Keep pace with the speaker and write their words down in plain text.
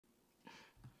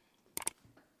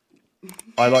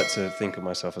I like to think of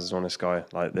myself as an honest guy.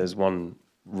 Like, there's one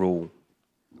rule.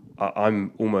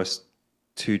 I'm almost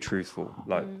too truthful.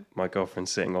 Like, my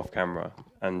girlfriend's sitting off camera,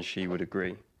 and she would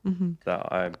agree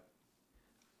that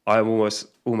I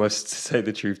almost say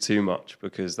the truth too much,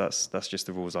 because that's just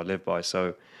the rules I live by.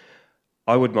 So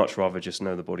I would much rather just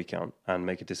know the body count and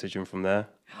make a decision from there.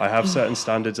 I have certain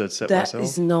standards I'd set That myself.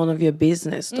 is none of your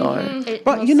business, though.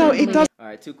 But you know, it does. All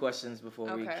right, 2 questions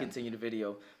before we continue the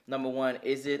video. Number 1,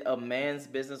 is it a man's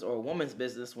business or a woman's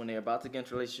business when they're about to get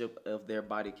into a relationship of their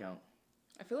body count?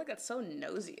 I feel like that's so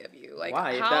nosy of you. Like,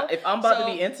 why? How, if I'm about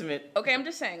to be intimate. Okay, I'm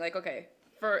just saying, like, okay,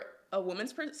 for a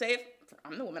woman's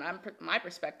I'm the woman, my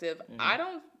perspective,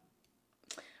 I'm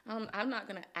not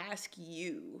gonna ask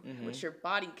you what's your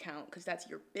body count, because that's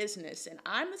your business, and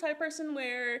I'm the type of person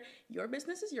where your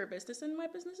business is your business and my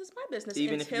business is my business.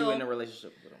 Even if you're in a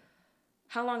relationship with them.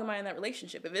 How long am I in that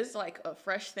relationship? If it's like a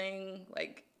fresh thing,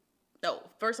 like, no,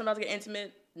 first I'm about to get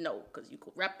intimate, no, because you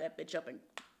could wrap that bitch up and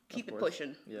keep it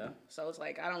pushing. Yeah. So it's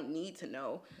like, I don't need to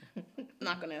know. I'm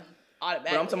not gonna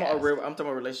automatically. But I'm talking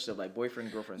about a relationship, like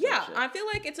boyfriend, girlfriend. Yeah, I feel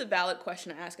like it's a valid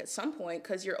question to ask at some point,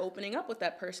 because you're opening up with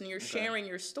that person, you're sharing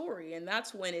your story, and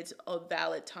that's when it's a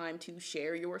valid time to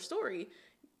share your story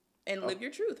and live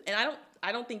your truth. And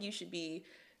I don't think you should be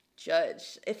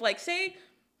judged. If, like, say,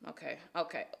 okay,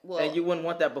 well, and you wouldn't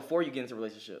want that before you get into a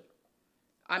relationship.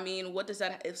 I mean, what does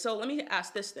that? So let me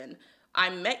ask this then. I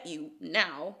met you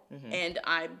now, and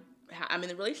I'm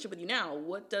in a relationship with you now.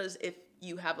 What does, if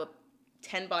you have a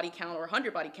 10 body count or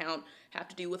 100 body count, have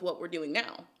to do with what we're doing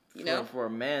now? You know, for a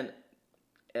man,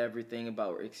 everything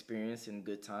about experience and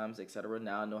good times, etc.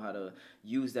 Now I know how to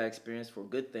use that experience for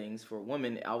good things. For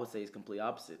women, I would say it's complete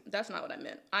opposite. That's not what I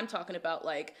meant. I'm talking about,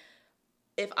 like,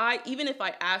 even if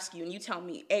I ask you and you tell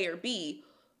me A or B,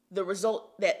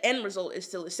 that end result is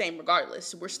still the same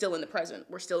regardless. We're still in the present.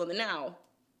 We're still in the now.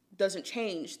 Doesn't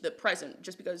change the present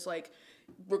just because, like,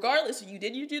 regardless, you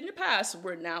did in the past,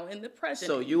 we're now in the present.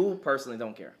 So you personally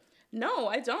don't care? No,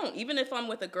 I don't. Even if I'm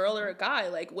with a girl or a guy,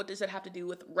 like, what does it have to do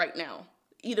with right now?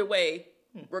 Either way,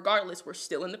 regardless, we're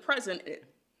still in the present.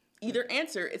 Either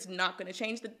answer, it's not going to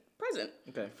change the present.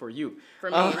 Okay, for you. For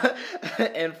me.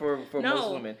 And for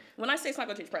most women. When I say it's not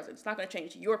going to change present, it's not going to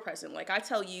change your present. Like, I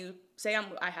tell you, say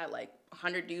I had like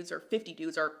 100 dudes or 50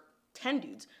 dudes or 10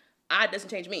 dudes. It doesn't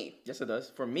change me. Yes, it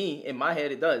does. For me, in my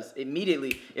head, it does.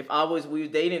 Immediately, if we were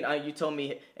dating, you told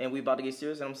me, and we about to get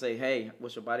serious, and I'm saying, hey,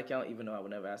 what's your body count? Even though I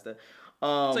would never ask that.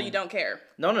 So you don't care?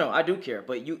 No, I do care.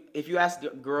 But if you ask the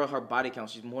girl her body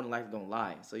count, she's more than likely going to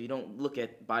lie. So you don't look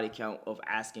at body count of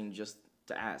asking just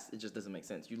to ask. It just doesn't make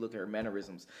sense. You look at her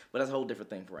mannerisms. But that's a whole different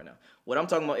thing for right now. What I'm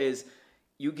talking about is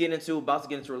you about to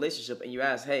get into a relationship, and you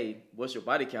ask, hey, what's your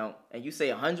body count? And you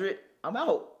say 100, I'm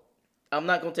out. I'm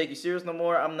not going to take you serious no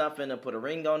more. I'm not finna put a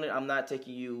ring on it. I'm not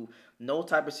taking you no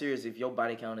type of serious if your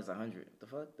body count is 100. The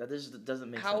fuck? That just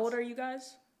doesn't make sense. How old are you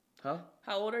guys? Huh?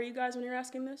 How old are you guys when you're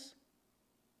asking this?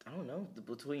 I don't know.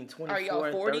 Between 24 Are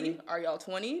y'all 40? and 30. Are y'all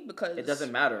 20? Because it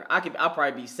doesn't matter. I'll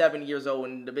probably be 70 years old,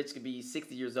 and the bitch could be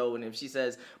 60 years old. And if she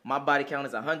says my body count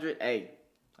is 100, hey,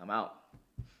 I'm out.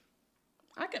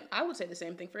 I would say the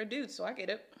same thing for a dude, so I get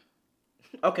it.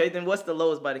 Okay, then what's the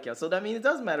lowest body count? So that means it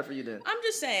doesn't matter for you then. I'm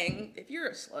just saying, if you're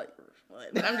a slut, you're a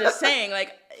slut. But I'm just saying,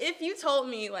 like, if you told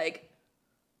me, like,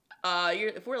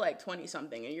 if we're like 20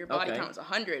 something and your body count is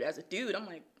 100 as a dude, I'm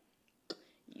like,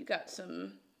 you got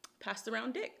some passed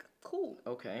around dick. Cool.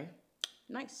 Okay.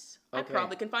 Nice. Okay. I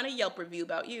probably can find a Yelp review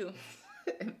about you.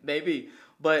 Maybe.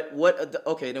 But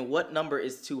then what number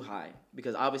is too high?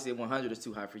 Because obviously 100 is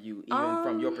too high for you. Even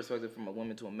from your perspective, from a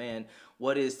woman to a man,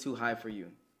 what is too high for you?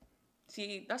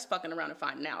 See, that's fucking around and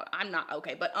finding out. I'm not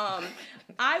okay, but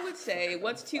I would say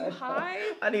what's too high.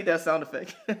 I need that sound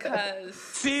effect. Because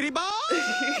City boy,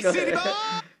 city boy.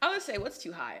 I would say what's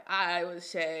too high. I would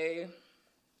say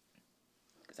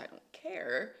because I don't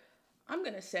care. I'm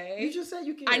gonna say you just said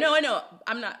you care. I know.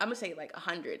 I'm gonna say like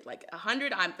 100. Like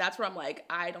 100. That's where I'm like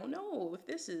I don't know if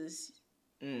this is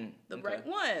the right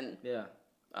one. Yeah.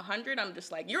 100. I'm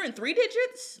just like you're in 3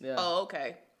 digits. Yeah. Oh,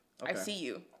 okay. I see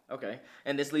you. Okay,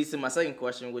 and this leads to my second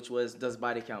question, which was, does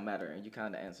body count matter? And you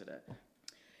kind of answered that.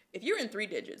 If you're in 3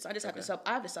 digits, I just have to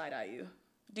I have to side eye you,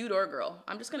 dude or girl.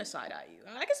 I'm just gonna side eye you.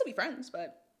 I can still be friends,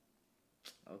 but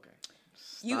okay.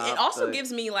 It also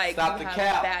gives me like you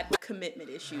have bad commitment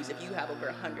issues if you have over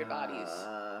 100 bodies.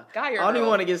 Guy or girl. I don't even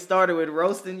want to get started with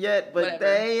roasting yet, but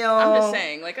damn. I'm just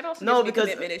saying, like it also gives me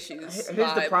commitment issues.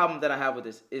 Here's the problem that I have with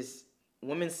this is.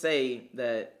 Women say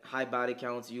that high body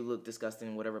counts, you look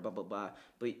disgusting, whatever, blah, blah, blah.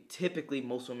 But typically,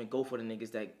 most women go for the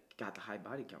niggas that got the high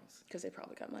body counts. Because they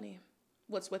probably got money.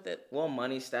 What's with it? Well,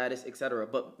 money, status, etc.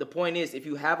 But the point is, if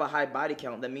you have a high body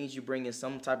count, that means you bring in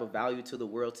some type of value to the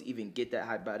world to even get that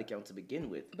high body count to begin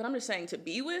with. But I'm just saying, to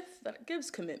be with, that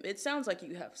gives commitment. It sounds like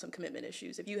you have some commitment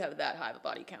issues if you have that high of a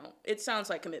body count. It sounds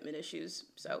like commitment issues.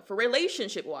 So for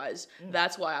relationship-wise,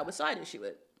 that's why I would side issue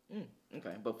it.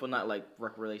 Okay, but for not like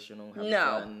recreational, having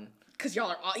No. fun. Because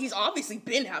he's obviously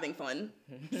been having fun.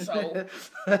 So.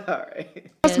 All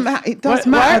right. It does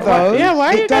matter, though. Yeah, why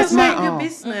are you it does guys making matter. your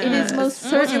business? It is most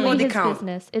What's your certainly body his count?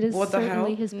 business. It is What the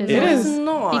certainly hell? his It business. is. It's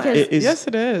not. Because Yes,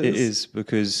 it is. It is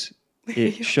because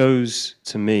it shows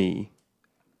to me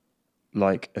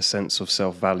like a sense of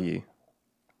self-value.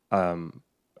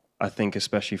 I think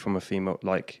especially from a female,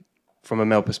 like from a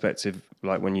male perspective,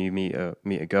 like when you meet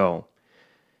a girl,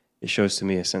 it shows to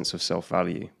me a sense of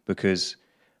self-value, because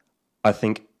I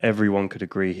think everyone could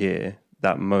agree here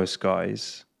that most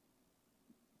guys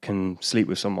can sleep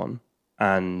with someone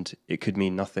and it could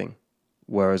mean nothing.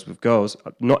 Whereas with girls,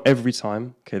 not every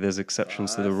time, okay, there's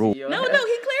exceptions to the rule. No, he cleared.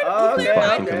 Oh, He okay. But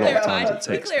I clarified. think He a lot of clarified. times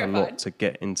it He takes a lot clarified. to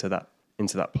get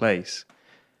into that place.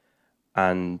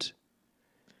 And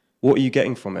what are you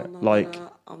getting from it? Like,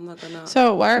 I'm not gonna.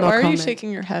 So why No are you comment.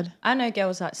 shaking your head? I know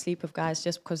girls that sleep with guys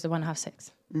just because they want to have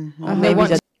sex. Maybe They want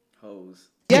the Hoes.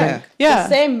 Yeah. the Yeah.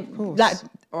 same. Like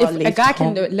Or if at a least guy can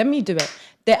home. do it, let me do it.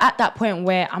 They're at that point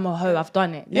where I'm a hoe. I've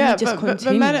done it. Let Yeah, me just but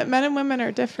continue. men and women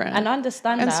are different. and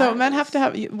understand And that. so men have to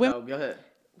have women. No, go ahead.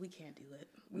 We can't do it.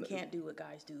 We can't do what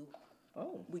guys do.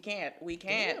 Oh, We can't. We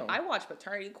can't. Damn. I watch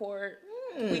Paternity Court.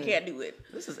 We can't do it.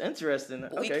 this is interesting.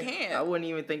 We Okay. can't. I wouldn't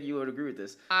even think you would agree with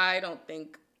this. I don't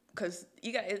think, because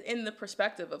you got in the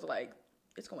perspective of like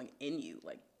it's going in you.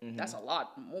 Like that's a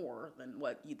lot more than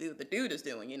what the dude is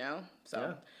doing. So.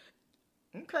 Yeah.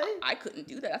 Okay. I couldn't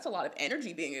do that. That's a lot of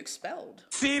energy being expelled.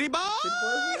 City boy.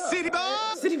 City boy.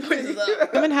 City boys is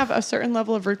up. Women have a certain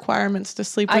level of requirements to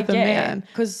sleep I with a get man. it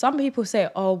because some people say,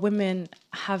 "Oh, women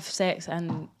have sex,"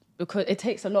 and because it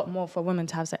takes a lot more for women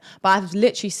to have sex. But I've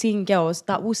literally seen girls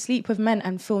that will sleep with men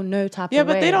and feel no type Yeah, of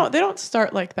way. but they don't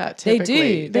start like that They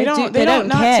typically. do. They do. They They don't don't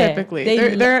not care. typically. They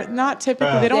They're not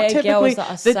typically. They don't They're typically.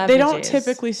 girls that are They don't savages.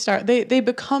 typically start. They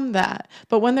become that.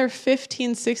 But when they're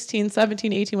 15, 16,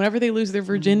 17, 18, whenever they lose their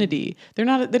virginity, they're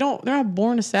not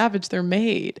born a savage. They're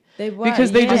made. They were,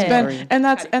 because they've just yeah. been and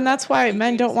that's why Do you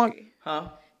men don't want. disagree? Huh?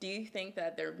 Do you think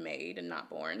that they're made and not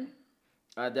born?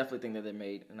 I definitely think that they're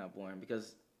made and not born,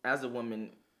 because as a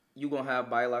woman, you're going to have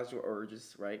biological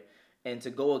urges, right? And to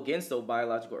go against those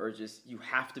biological urges, you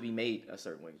have to be made a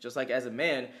certain way. Just like as a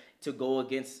man, to go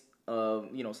against,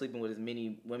 sleeping with as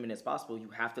many women as possible, you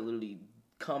have to literally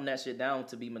calm that shit down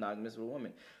to be monogamous with a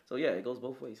woman. So yeah, it goes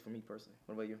both ways for me personally.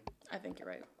 What about you? I think you're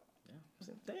right.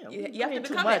 Damn, You we have to playing too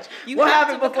become much. it. You What have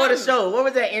happened to before the become- show? What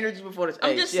was that energy before the show? I'm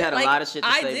Hey, just she had a like, lot of shit to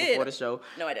I say did. before the show.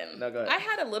 No, I didn't. No, go ahead. I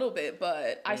had a little bit,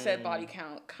 but I said body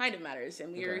count kind of matters,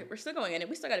 and we're still going in it.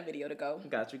 We still got a video to go.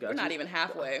 Got you. We're not even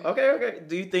halfway. Okay.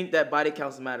 Do you think that body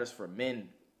counts matters for men?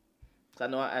 'Cause I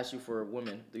know I asked you for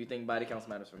women. Do you think body counts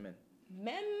matters for men?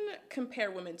 Men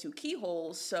compare women to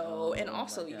keyholes, so and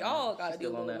also my God. y'all gotta She's do a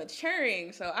still on little that.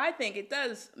 maturing. So I think it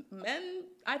does.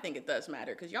 I think it does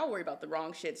matter because y'all worry about the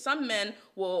wrong shit. Some men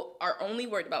are only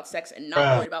worried about sex and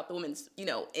not worried about the woman's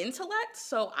intellect.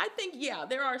 So I think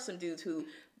there are some dudes who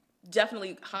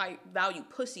definitely high value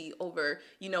pussy over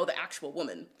the actual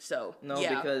woman. So No,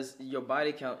 because your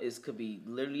body count could be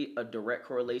literally a direct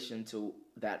correlation to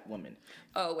that woman.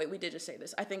 Oh wait, we did just say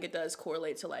this. I think it does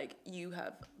correlate to like you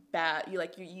have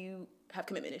you have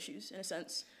commitment issues in a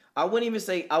sense. I wouldn't even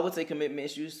say, I would say commitment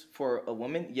issues for a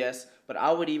woman, yes, but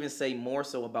I would even say more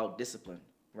so about discipline,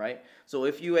 right? So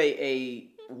if you a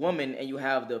woman and you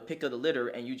have the pick of the litter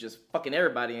and you just fucking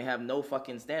everybody and have no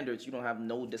fucking standards, you don't have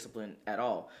no discipline at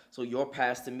all. So your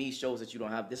past to me shows that you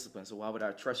don't have discipline. So why would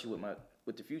I trust you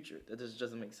with the future? That just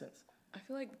doesn't make sense. I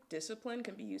feel like discipline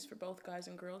can be used for both guys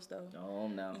and girls though.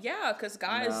 No. Yeah, because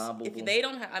guys, Nah, if boo-boo. they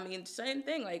don't have, same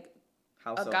thing. Like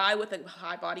How a so? guy with a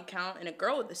high body count and a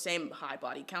girl with the same high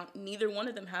body count, neither one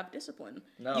of them have discipline.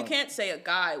 No. You can't say a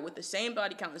guy with the same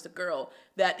body count as the girl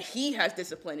that he has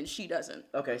discipline and she doesn't.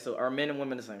 Okay, so are men and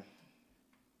women the same?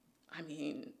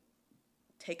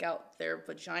 Take out their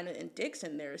vagina and dicks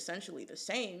and they're essentially the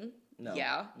same. No.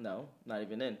 Yeah. No, not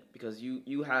even then. Because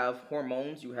you have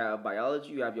hormones, you have biology,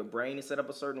 you have your brain is set up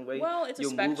a certain way. Well, it's a you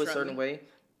move a spectrum. certain way.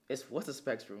 What's a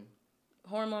spectrum?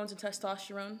 Hormones and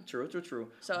testosterone. True.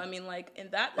 So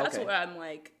that's Okay. where I'm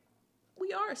like,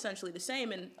 we are essentially the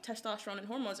same, and testosterone and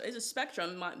hormones is a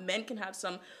spectrum. Men can have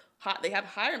they have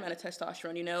higher amount of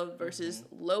testosterone, versus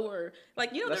lower.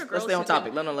 Like there are girls. Let's stay on who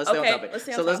topic. can- No, let's stay on Okay, topic. let's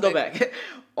stay on So let's go topic. back.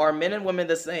 Are men and women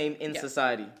the same in Yeah.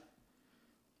 society?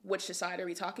 which society are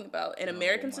we talking about? In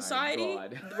American society,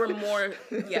 God. we're more,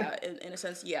 in a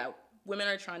sense, women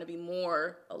are trying to be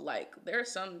more alike. There are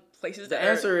some places The that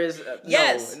answer is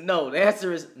yes. no. The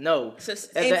answer is no. In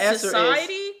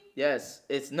society, yes,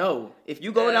 it's no. If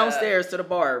you go downstairs to the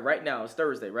bar right now, it's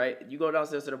Thursday, right? You go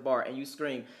downstairs to the bar and you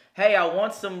scream, "Hey, I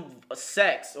want some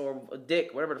sex or a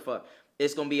dick, whatever the fuck."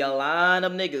 It's gonna be a line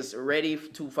of niggas ready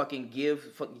to fucking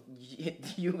give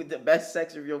you the best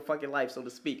sex of your fucking life, so to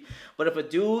speak. But if a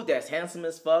dude that's handsome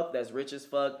as fuck, that's rich as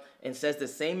fuck, and says the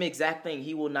same exact thing,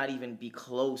 he will not even be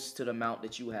close to the amount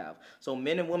that you have. So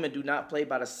men and women do not play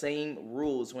by the same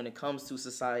rules when it comes to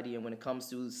society and when it comes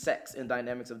to sex and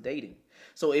dynamics of dating.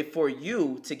 So if for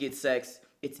you to get sex,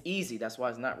 it's easy. That's why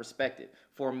it's not respected.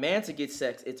 For a man to get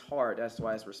sex, it's hard. That's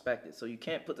why it's respected. So you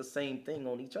can't put the same thing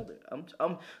on each other.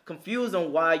 I'm confused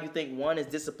on why you think one is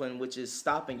discipline, which is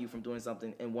stopping you from doing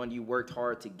something, and one you worked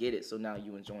hard to get it. So now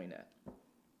you enjoying that.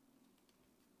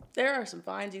 there are some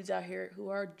fine dudes out here who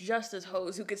are just as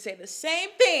hoes who could say the same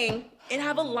thing and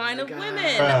have a line of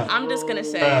women. I'm just going to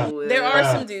say there are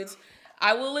some dudes.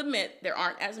 I will admit there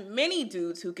aren't as many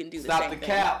dudes who can do the same thing.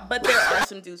 Cap. But there are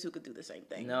some dudes who could do the same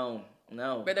thing. No.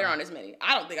 But there aren't as many.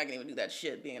 I don't think I can even do that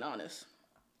shit, being honest.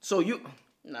 So you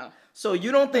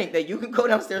don't think that you can go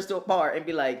downstairs to a bar and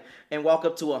be like, and walk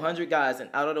up to 100 guys, and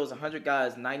out of those 100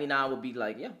 guys, 99 would be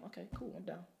like, yeah, okay, cool, I'm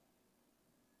down.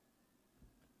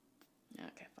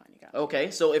 Okay, fine, you got it.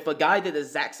 Okay, so if a guy did the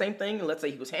exact same thing, let's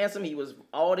say he was handsome, he was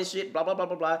all this shit, blah, blah, blah,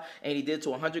 blah, blah, and he did it to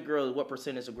 100 girls, what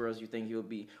percentage of girls you think he would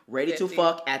be ready 50. to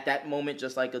fuck at that moment,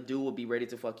 just like a dude would be ready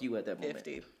to fuck you at that moment?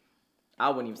 50. I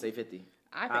wouldn't even say 50.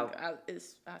 I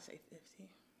say 50.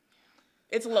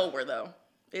 It's lower, though.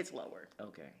 It's lower.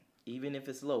 Okay. Even if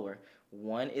it's lower,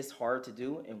 one is hard to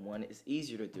do and one is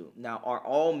easier to do. Now, are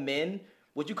all men,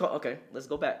 would you call, okay, let's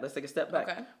go back. Let's take a step back.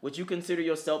 Okay. Would you consider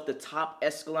yourself the top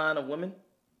echelon of women?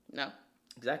 No.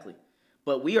 Exactly.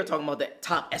 But we are talking about the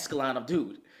top echelon of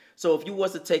dude. So if you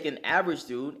was to take an average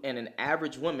dude and an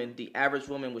average woman, the average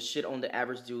woman would shit on the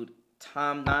average dude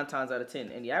 9 times out of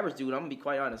 10. And the average dude, I'm gonna be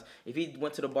quite honest, if he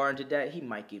went to the bar and did that, he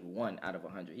might get 1 out of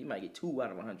 100. He might get 2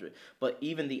 out of 100. But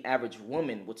even the average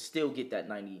woman would still get that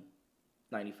 90,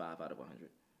 95 out of 100.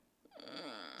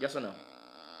 Yes or no?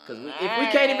 Because if we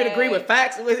can't even agree with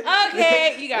facts,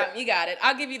 Okay, you got it.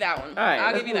 I'll give you that one. All right,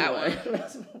 I'll give you that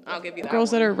one. I'll give you that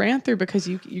Girls one. that are ran through because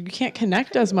you can't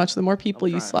connect as much the more people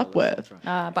you slept with.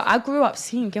 But I grew up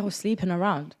seeing girls sleeping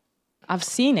around. I've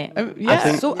seen it. Yeah.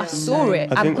 I saw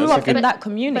it. I think grew that's up a in good- that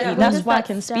community. But where That's does why I that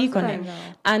can stem speak on from, it. though?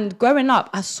 And growing up,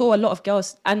 I saw a lot of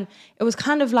girls, and it was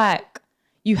kind of like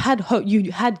you had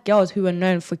girls who were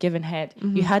known for giving head.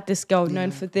 You had this girl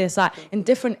known for this. Like in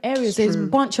different areas, there's a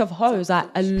bunch of hoes. Like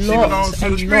a lot.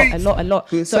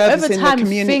 So over servicing the time,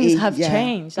 community, things have yeah.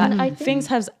 changed. Like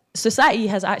society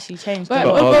has actually changed. But,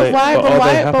 a lot. are they why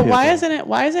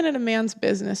happy isn't it a man's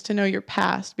business to know your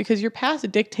past? Because your past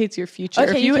dictates your future.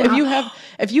 Okay,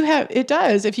 if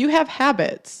you have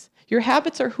habits, your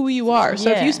habits are who you are. So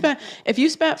if you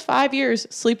spent 5 years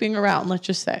sleeping around, let's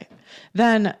just say,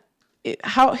 then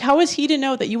how is he to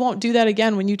know that you won't do that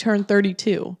again when you turn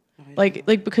 32? Like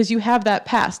because you have that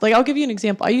past. Like I'll give you an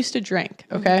example. I used to drink,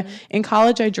 okay? In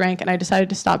college I drank and I decided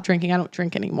to stop drinking. I don't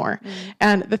drink anymore.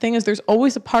 And the thing is there's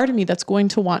always a part of me that's going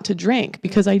to want to drink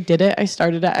because I did it. I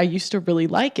started it. I used to really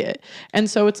like it. And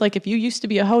so it's like if you used to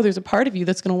be a hoe, there's a part of you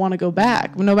that's going to want to go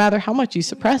back no matter how much you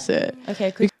suppress it.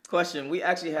 Okay, Question. We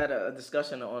actually had a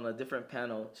discussion on a different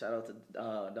panel. Shout out to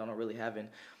Donald Really Having.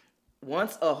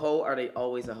 Once a hoe, are they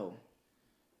always a hoe?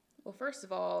 Well, first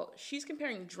of all, she's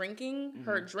comparing drinking,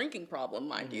 her drinking problem,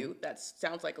 mind you, that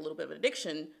sounds like a little bit of an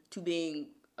addiction, to being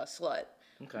a slut.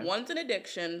 Okay. One's an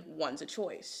addiction, one's a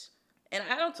choice. And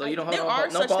I don't. So you don't there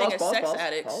are such thing as sex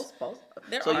addicts.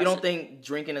 There So you are don't such- think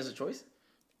drinking is a choice?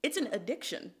 It's an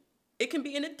addiction. It can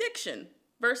be an addiction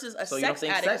versus a So you don't sex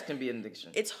think addict. sex can be an addiction?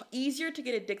 It's easier to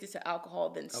get addicted to alcohol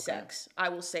than sex. I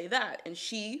will say that. And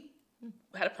she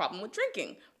had a problem with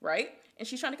drinking, right? And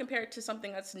she's trying to compare it to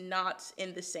something that's not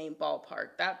in the same ballpark.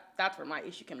 That's where my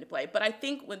issue came into play. But I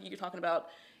think when you're talking about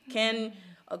can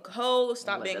a hoe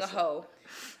stop being a hoe,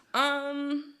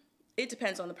 it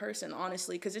depends on the person,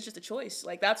 honestly, because it's just a choice.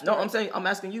 Like that's No, what I'm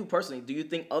asking you personally. Do you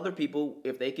think other people,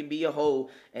 if they can be a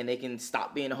hoe and they can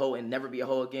stop being a hoe and never be a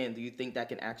hoe again, do you think that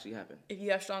can actually happen? if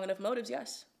you have strong enough motives,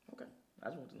 yes. Okay, I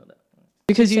just want to know that.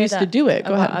 Because you say used to that do it.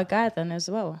 Go about ahead. a guy then as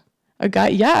well. A guy,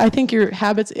 yeah, I think your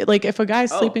habits, like if a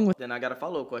guy's sleeping with, Then I got a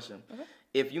follow-up question.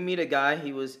 If you meet a guy,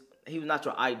 he was not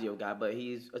your ideal guy, but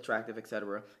he's attractive,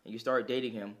 etc., and you start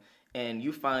dating him, and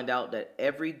you find out that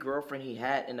every girlfriend he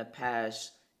had in the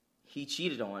past he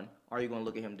cheated on, are you gonna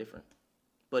look at him different?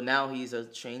 But now he's a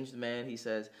changed man. He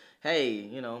says, "Hey,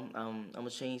 you know, I'm a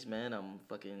changed man. I'm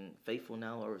fucking faithful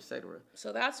now, or etc."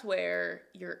 So that's where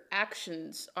your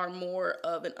actions are more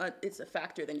of it's a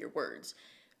factor than your words.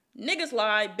 Niggas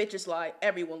lie, bitches lie,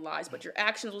 everyone lies, but your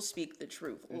actions will speak the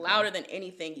truth louder than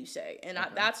anything you say. And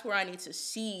that's where I need to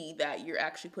see that you're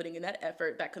actually putting in that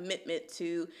effort, that commitment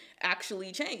to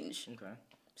actually change. Okay.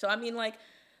 So, I mean, like,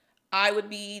 I would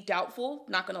be doubtful,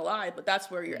 not going to lie, but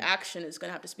that's where your action is going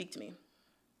to have to speak to me.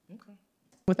 Okay.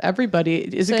 With everybody,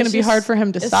 is So it going to it's be just- hard for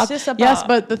him to it's stop? just about- Yes,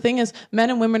 but the thing is, men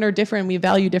and women are different. We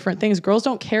value different things. Girls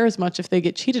don't care as much if they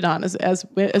get cheated on as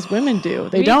women do.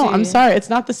 They We don't. do. I'm sorry, it's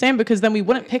not the same because then we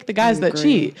wouldn't pick the guys that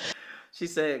cheat. She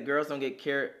said girls don't get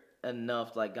cared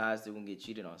enough like guys do when get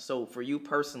cheated on. So for you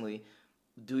personally,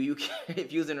 do you care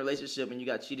if you was in a relationship and you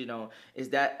got cheated on? Is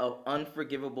that an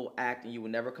unforgivable act and you will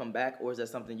never come back, or is that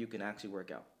something you can actually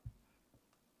work out?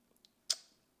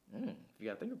 You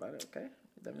gotta think about it. Okay.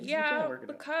 That means you Yeah, can work it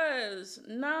out. because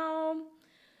now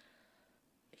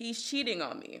he's cheating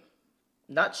on me.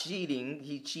 Not cheating,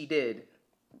 he cheated.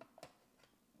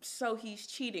 So he's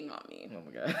cheating on me. Oh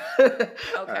my god. Okay.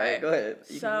 All Okay. right, go ahead.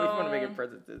 If you want to make So- it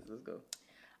present tense, let's go.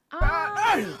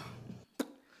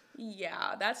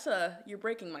 Yeah, you're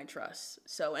breaking my trust.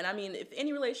 So, and I mean, if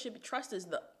any relationship, trust is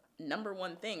the number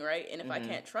one thing, right? And if I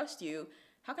can't trust you,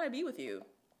 how can I be with you?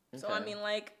 So, I Okay. mean,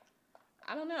 like,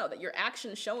 I don't know, that your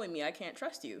actions showing me I can't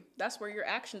trust you. That's where your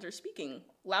actions are speaking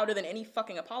louder than any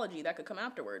fucking apology that could come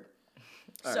afterward.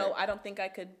 So right. I don't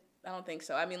think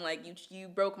so. I mean, like, you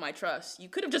broke my trust. You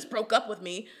could have just broke up with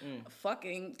me,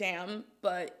 fucking damn,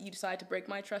 but you decided to break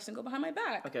my trust and go behind my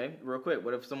back. Okay, real quick.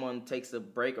 What if someone takes a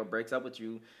break or breaks up with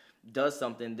you, does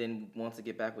something, then wants to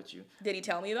get back with you? Did he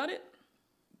tell me about it?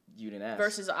 You didn't ask.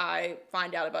 Versus I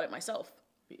find out about it myself.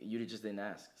 You just didn't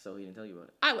ask, so he didn't tell you about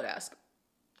it. I would ask.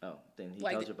 Oh, then he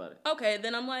Like, tells you about it. Okay,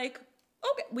 then I'm like,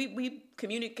 okay, we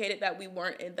communicated that we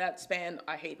weren't in that span.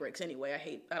 I hate breaks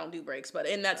anyway. I don't do breaks, but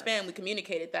in that span, we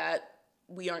communicated that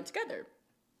we aren't together.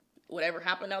 Whatever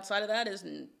happened outside of that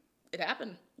it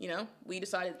happened. You know, we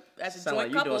decided as a Sound joint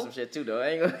like you couple. doing some shit too, though. I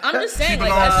ain't gonna... I'm just saying,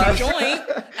 like,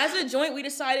 as a joint, we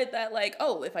decided that, like,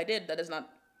 oh, if I did, that is not.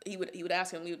 He would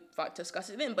ask and we would discuss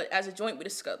it then. But as a joint, we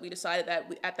decided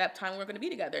that at that time we were going to be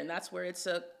together, and that's where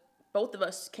both of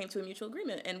us came to a mutual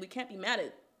agreement, and we can't be mad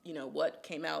at what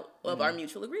came out of our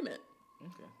mutual agreement. Okay,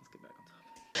 let's get back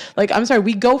on topic. Like, I'm sorry,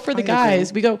 we go for the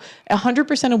guys. We go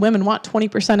 100% of women want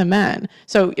 20% of men.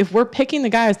 So if we're picking the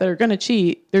guys that are going to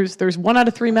cheat, there's 1 out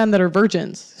of 3 men that are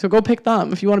virgins. So go pick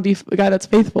them if you want to be a guy that's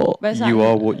faithful. But it's You like-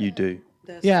 are what you do.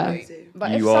 That's Yeah. crazy.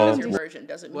 But You if are- someone's Your virgin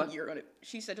doesn't mean you're gonna.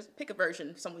 She said, just pick a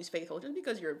virgin. Somebody's faithful. Just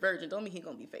because you're a virgin, don't mean he's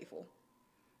gonna be faithful.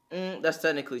 That's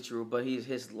technically true, but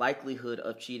his likelihood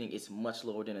of cheating is much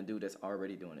lower than a dude that's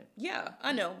already doing it. Yeah,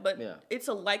 I know, but Yeah. it's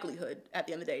a likelihood at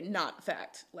the end of the day, not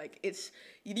fact. Like, it's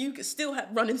you can still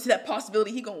run into that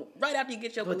possibility. He gonna right after you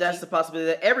get your. But booty. that's the possibility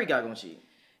that every guy gonna cheat.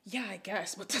 Yeah, I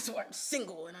guess, but that's why I'm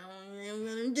single and I don't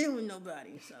really deal with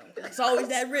nobody. So it's always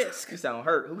that risk. You sound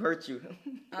hurt. Who hurt you?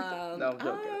 No, I'm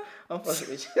joking. I'm fucking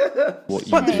with you. What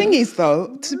you But the do. thing is,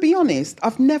 though, to be honest,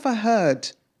 I've never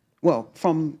heard, well,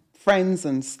 from friends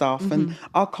and stuff, and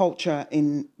our culture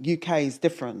in UK is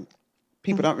different.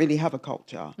 People don't really have a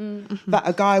culture. That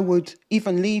a guy would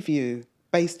even leave you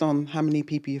based on how many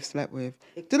people you've slept with.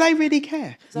 Do they really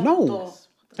care? No,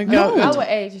 No. Our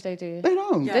age, they do. they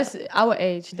don't. Our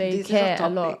age, they This is care a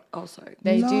topic. lot. Oh, sorry.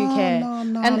 They do care.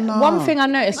 and no. one thing I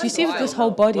noticed, you That's see with this wild, whole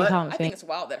though. body What? count I thing. think it's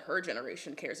wild that her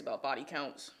generation cares about body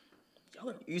counts. Y'all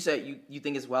are, You said you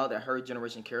think it's wild that her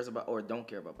generation cares about or don't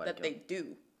care about body that they count.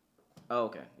 do. Oh,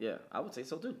 okay. Yeah, I would say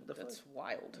so too. The fuck? That's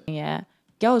wild. Yeah,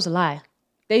 girls lie.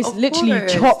 They Of literally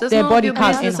course. chop That's their none of body your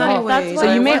count in business half. anyway. So you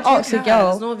Like, may what do you ask a care?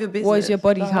 girl, It's none of your what is your business.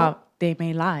 body count? They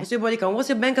may lie. What's your body count? What's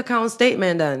your bank account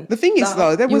statement then? The thing is,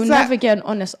 though, there You'll was that. never get an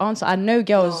honest answer. I know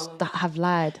girls that have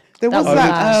lied. There was will that.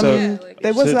 lie. So-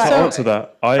 There was to that. answer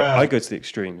that, I go to the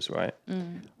extremes, right?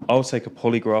 I'll take a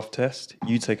polygraph test.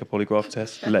 You take a polygraph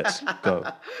test. Let's go.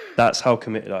 That's how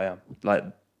committed I am. Like,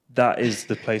 that is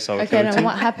the place I would Okay, go then to.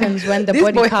 what happens when the This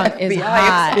body boy count is FBI.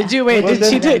 high? Did you wait?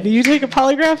 Did you take a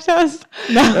polygraph test?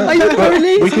 No. Are you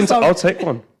police? We can. I'll take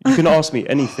one. You can ask me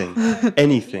anything.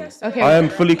 Anything. Okay. I am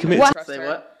fully committed. What? Trust Say her.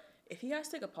 what? If he has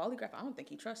to take a polygraph, I don't think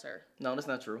he trusts her. No, that's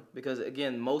not true. Because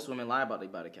again, most women lie about their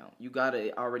body count. You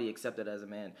gotta already accept it as a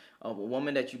man. A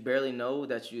woman that you barely know,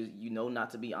 that you know not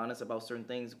to be honest about certain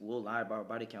things, will lie about her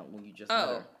body count when you just met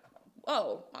her.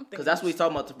 Oh, I'm thinking. Because that's what he's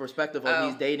talking about, the perspective of Oh.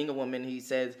 he's dating a woman. He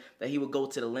says that he would go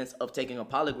to the lengths of taking a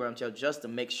polygram test just to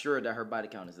make sure that her body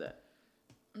count is that.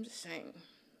 I'm just saying.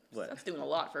 What? That's doing a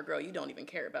lot for a girl you don't even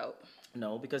care about.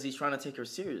 No, because he's trying to take her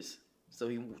serious. So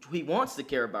he wants to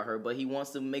care about her, but he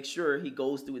wants to make sure he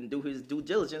goes through and do his due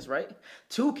diligence, right,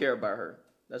 to care about her.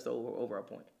 That's the overall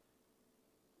point.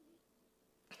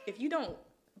 If you don't,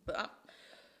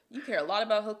 you care a lot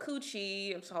about her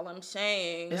coochie. That's all I'm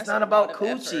saying. It's not about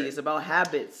coochie. It's about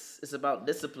habits. It's about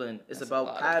discipline. It's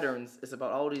about patterns. It's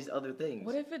about all these other things.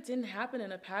 What if it didn't happen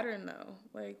in a pattern though?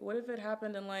 Like, what if it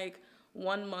happened in like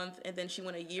 1 month and then she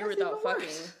went a year without fucking,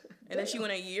 and then she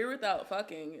went a year without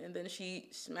fucking, and then she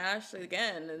smashed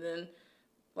again, and then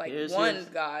like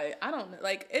guy. I don't know.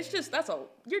 Like, it's just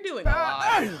you're doing a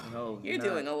lot. No, you're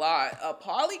doing a lot. A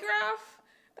polygraph?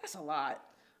 That's a lot.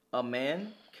 A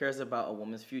man cares about a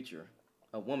woman's future.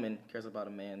 A woman cares about a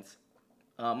man's.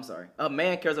 A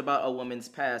man cares about a woman's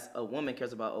past. A woman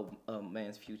cares about a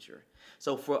man's future.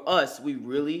 So for us, we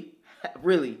really,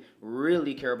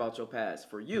 really care about your past.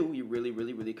 For you, you really,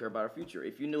 really care about our future.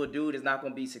 If you knew a dude is not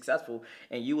going to be successful,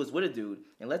 and you was with a dude,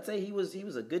 and let's say he was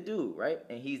a good dude, right?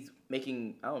 And he's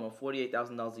making, I don't know,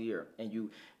 $48,000 a year, and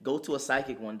you go to a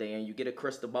psychic one day and you get a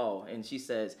crystal ball, and she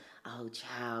says, "Oh,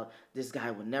 child, this guy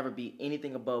will never be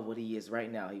anything above what he is right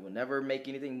now. He will never make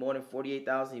anything more than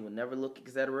 $48,000. He will never look,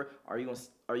 etc." Are you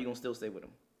gonna still stay with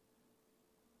him?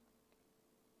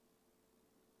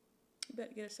 You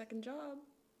better get a second job.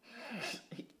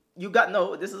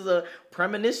 This is a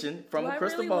premonition from a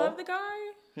crystal ball. Do I really love the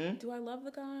guy? Do I love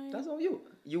the guy? That's on you.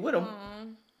 You with him.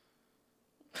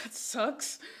 That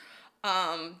sucks.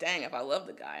 Dang, if I love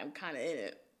the guy, I'm kind of in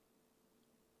it.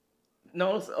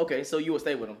 No, okay, so you will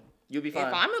stay with him. You'll be fine.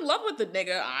 If I'm in love with the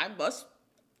nigga, I must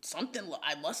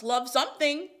love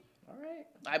something. All right.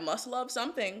 I must love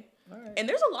something. All right. And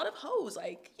there's a lot of hoes.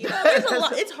 Like, there's a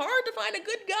lot. It's hard to find a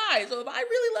good guy. So if I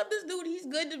really love this dude, he's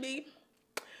good to me.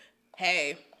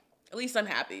 Hey, at least I'm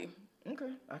happy.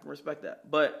 Okay, I can respect that.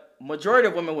 But majority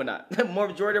of women would not.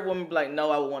 Majority of women would be like,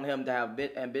 no, I would want him to have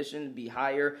ambition, be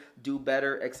higher, do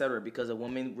better, etc. Because a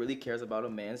woman really cares about a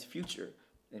man's future.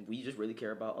 And we just really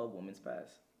care about a woman's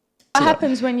past. What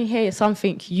happens when you hear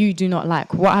something you do not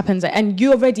like? What happens? And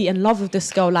you're already in love with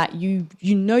this girl, like you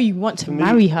know you want to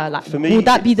marry her. Like, would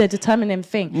that be the determining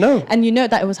thing? No. And you know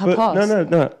that it was her past.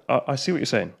 No. I see what you're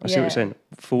saying. I see what you're saying.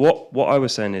 For what I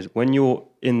was saying is, when you're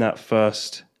in that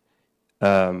first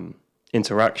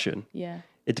interaction,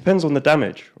 it depends on the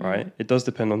damage, right? It does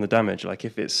depend on the damage. Like,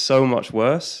 if it's so much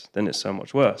worse, then it's so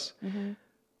much worse.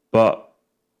 But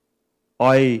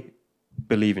I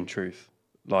believe in truth.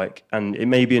 Like, and it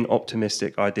may be an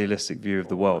optimistic, idealistic view of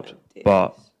the world,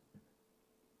 but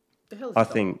I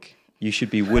think you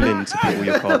should be willing to put all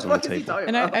your cards on the table.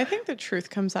 And I think the truth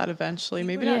comes out eventually.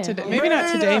 Maybe not today. Maybe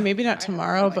not today. Maybe not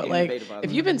tomorrow. But like,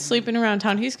 if you've been sleeping around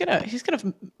town, he's gonna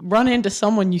run into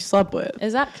someone you slept with.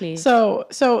 Exactly. So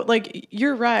like,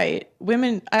 you're right.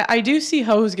 Women, I do see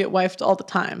hoes get wifed all the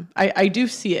time. I do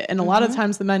see it, and a lot of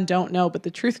times the men don't know, but the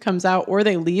truth comes out, or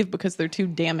they leave because they're too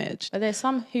damaged. But there's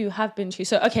some who have been true.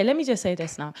 So okay, let me just say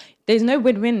this now. There's no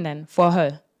win-win then for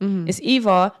her. It's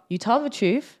either you tell the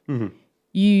truth.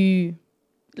 You,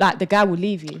 like, the guy will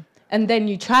leave you, and then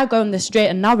you try going the straight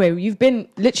and narrow. You've been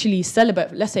literally celibate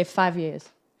for, let's say, 5 years,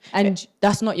 and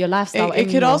that's not your lifestyle. It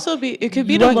could also be. It could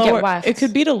be to lower. It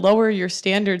could be to lower your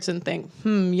standards and think,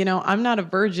 I'm not a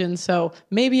virgin, so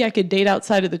maybe I could date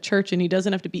outside of the church, and he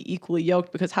doesn't have to be equally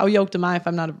yoked, because how yoked am I if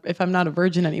I'm not a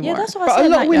virgin anymore? Yeah, that's what I said. But a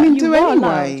lot of women do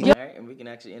anyway. Yeah. Right? And we can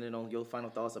actually end it on your final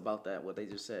thoughts about that, what they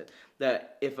just said.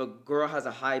 That if a girl has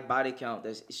a high body count,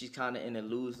 that she's kind of in a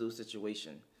lose-lose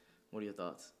situation. What are your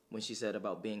thoughts when she said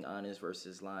about being honest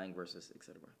versus lying versus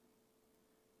etc.?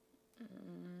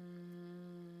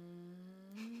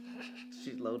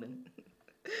 She's loading.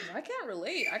 I can't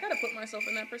relate. I gotta put myself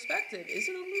in that perspective. Is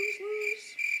it a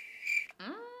lose-lose?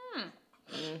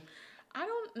 I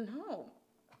don't know.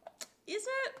 Is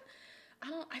it?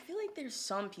 I feel like there's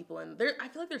some people in there. I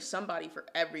feel like there's somebody for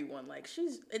everyone. Like,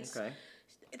 okay.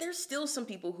 There's still some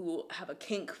people who have a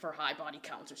kink for high body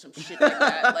counts or some shit like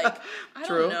that. Like, I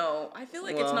don't know. I feel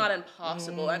like it's not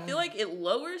impossible. I feel like it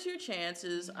lowers your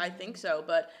chances. I think so,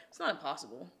 but it's not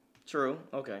impossible. True.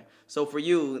 Okay. So for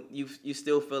you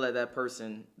still feel like that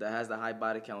person that has the high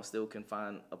body count still can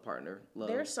find a partner. Love,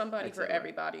 there's somebody for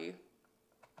everybody.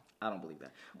 I don't believe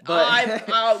that. But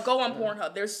I'll go on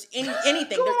Pornhub. There's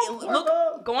anything.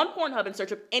 Go on Pornhub and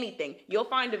search up anything. You'll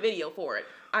find a video for it.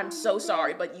 I'm so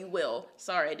sorry, but you will.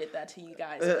 Sorry I did that to you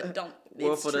guys, but don't.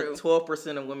 Well, it's for true. the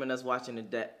 12% of women that's watching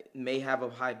it that may have a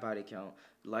high body count,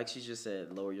 like she just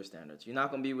said, lower your standards. You're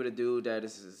not gonna be with a dude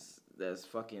that's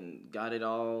fucking got it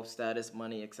all, status,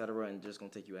 money, etc., and just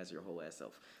gonna take you as your whole ass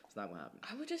self. It's not gonna happen.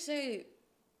 I would just say.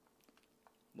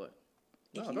 What?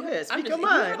 No, go ahead. Speak your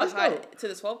mind. Let's go. To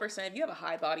the 12%, if you have a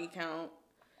high body count,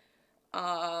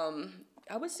 I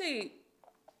would say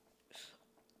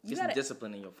you Get some gotta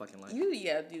discipline in your fucking life. you need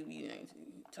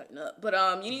to tighten up. But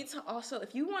you need to also,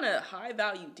 if you want a high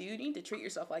value dude, you need to treat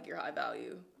yourself like you're high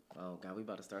value. Oh God, we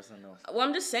about to start something else. Well,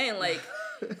 I'm just saying, like,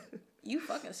 you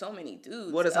fucking so many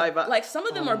dudes. What is high value? Like, some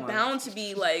of them are bound to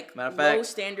be like low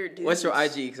standard dudes. What's your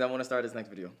IG? Because I want to start this next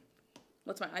video.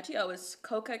 What's my IG? Oh, it's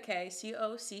Coca K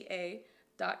COCA.K_.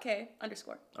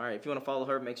 All right, if you want to follow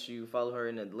her, make sure you follow her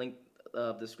in the link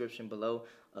description below.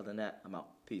 Other than that, I'm out.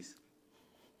 Peace.